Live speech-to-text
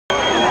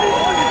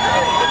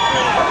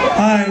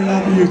I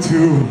love you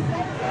too.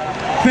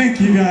 Thank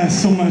you guys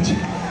so much.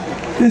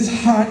 It's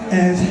hot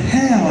as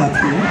hell up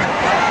here.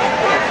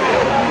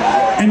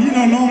 And you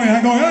know, normally I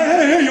go,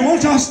 hey,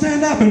 won't y'all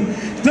stand up and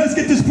let's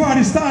get this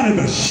party started,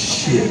 but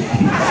shit,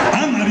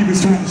 I'm not even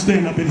trying to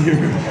stand up in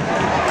here.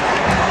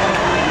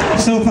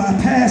 So if I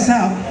pass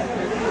out,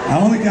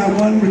 I only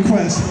got one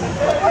request.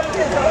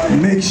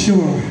 Make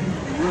sure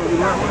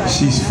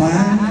she's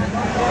fine,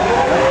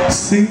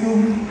 single,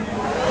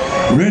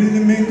 ready to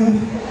mingle,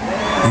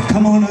 and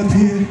come on up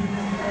here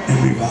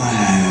and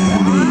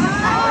revive me.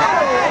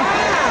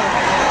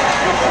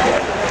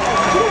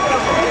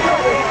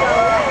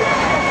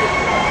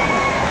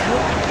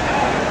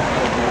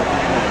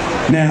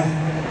 Now,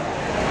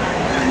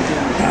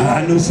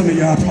 I know some of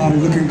y'all probably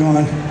looking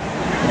going,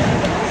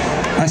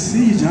 I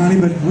see you,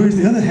 Johnny, but where's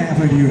the other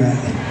half of you at?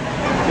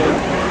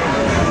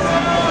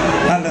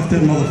 I left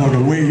that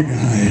motherfucker way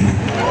behind.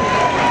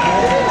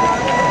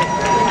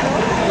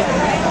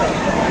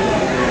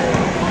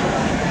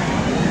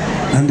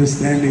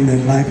 Understanding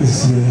that life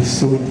is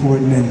so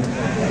important,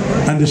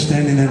 and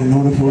understanding that in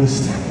order for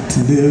us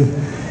to live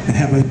and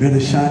have a better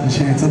shot and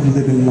chance of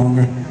living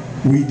longer,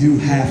 we do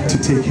have to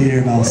take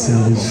care of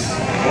ourselves.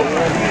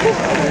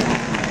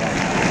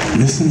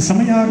 Listen,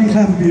 some of y'all can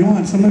clap if you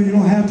want, some of you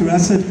don't have to. I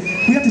said,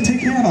 we have to take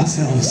care of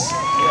ourselves.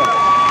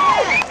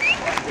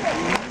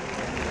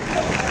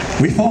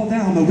 We fall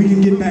down, but we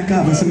can get back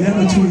up. It's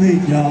never too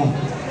late, y'all.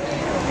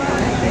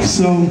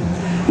 So,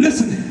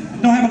 listen,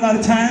 don't have a lot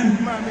of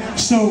time,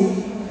 so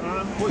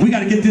we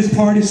got to get this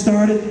party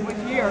started.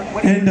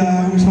 And,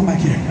 where's my mic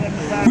here?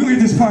 We'll get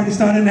this party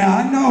started now.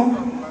 I know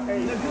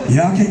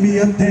y'all can't be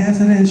up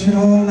dancing and shit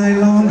all night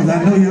long, because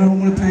I know y'all don't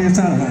want to pass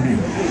out around here.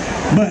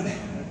 But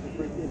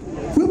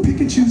we'll pick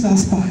and choose our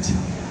spots.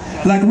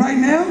 Like right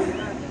now,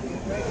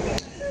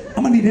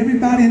 I'm gonna need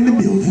everybody in the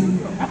building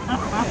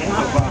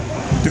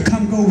to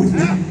come go with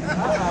me,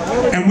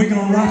 and we're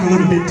gonna rock a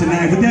little bit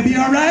tonight. Would that be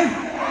all right?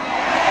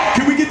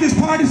 Can we get this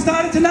party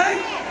started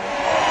tonight?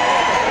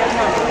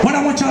 What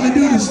I want y'all to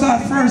do to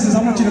start first is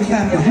I want you to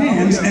clap your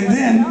hands, and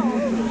then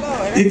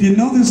if you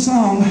know this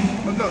song,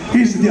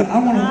 here's the deal.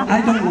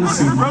 I don't want to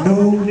see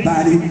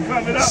nobody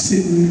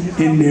sitting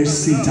in their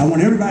seats. I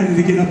want everybody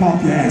to get up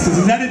off your asses.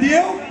 Is that a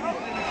deal?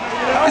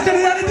 I said,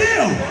 is that a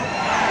deal?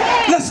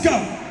 Let's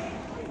go.